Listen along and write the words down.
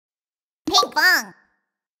Pinkfong.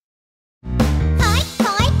 Hi,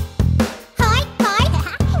 hi. Hi, hi.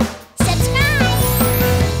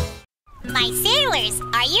 Subscribe. My sailors,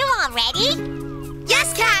 are you all ready?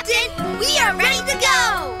 Yes, Captain. We are ready to go.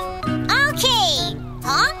 Okay.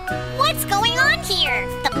 Huh? What's going on here?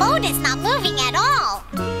 The boat is not moving at all.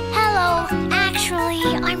 Hello. Actually,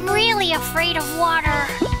 I'm really afraid of water.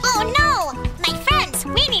 Oh no! My friends,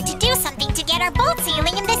 we need to do something to get our boat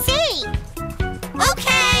sailing in the sea.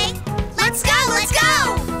 Okay. Let's go, let's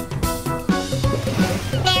go.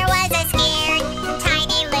 There was a scared,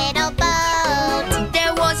 tiny little boat.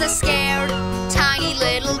 There was a scared, tiny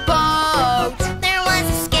little boat. There was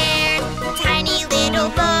a scared, tiny little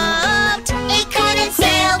boat. It couldn't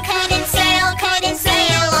sail, couldn't sail, couldn't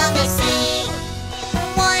sail on the sea.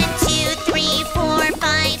 1, 2, 3, 4,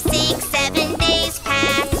 5, 6, 7 days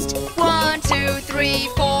passed. 1, 2, 3,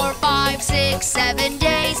 4, 5, 6, 7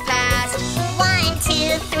 days passed. 1,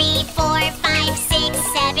 2, 3, 4, 5, 6,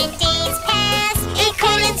 7 days passed. It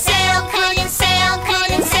couldn't sail, couldn't sail,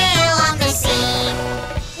 couldn't sail on the sea.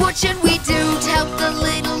 What should we do to help the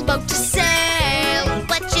little boat to sail?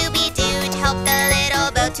 What should we do to help the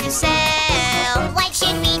little boat to sail? What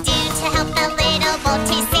should we do to help the little boat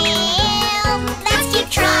to sail? Let's keep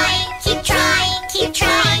trying, keep trying, keep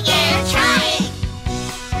trying and trying.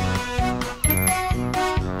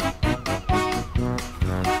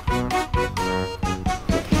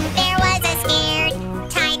 There was a scared,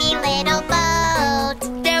 tiny little boat.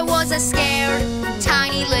 There was a scared,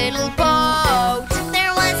 tiny little boat.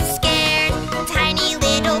 There was a scared, tiny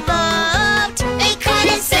little boat. It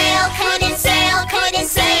couldn't sail, couldn't sail, couldn't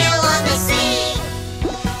sail on the sea.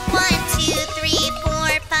 1, 2, 3,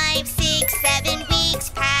 4, 5, 6, 7 weeks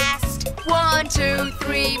passed. 1, 2,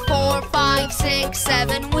 3, 4, 5, 6,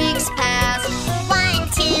 7 weeks passed. 1,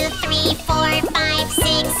 2, 3, 4, 5,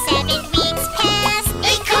 6, 7 weeks passed.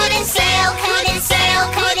 It couldn't sail, couldn't sail,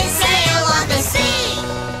 couldn't sail on the sea.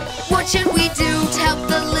 What should we do to help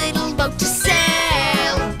the little boat to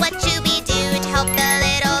sail? What should we do to help the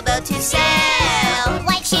little boat to sail?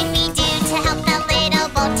 What should we do to help the little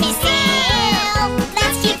boat to sail?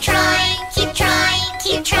 Let's keep trying, keep trying,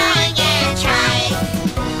 keep trying and trying.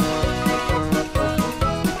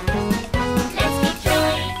 Let's keep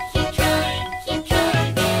trying, keep trying, keep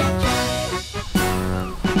trying and trying.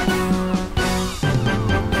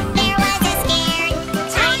 There was a scared,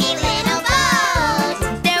 tiny little boat.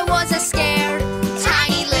 There was a scared,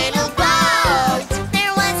 tiny little boat.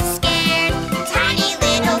 There was a scared, tiny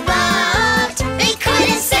little boat. It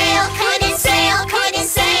couldn't sail, couldn't sail, couldn't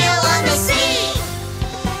sail on the sea.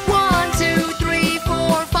 1, 2, 3,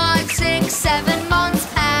 4, 5, 6, 7 months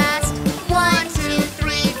passed. 1, 2,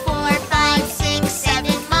 3, 4, 5, 6,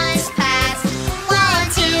 7 months passed. 1,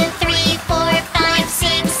 2, 3, 4, 5,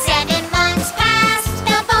 6, 7 months passed.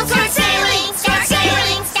 The boat started sailing, start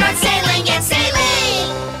sailing, start sailing and sailing.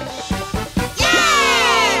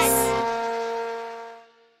 Yes!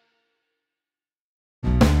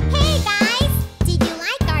 Hey guys, did you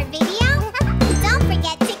like our video? Don't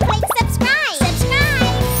forget to click subscribe.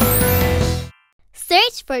 Subscribe.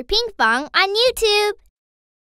 Search for Pinkfong on YouTube.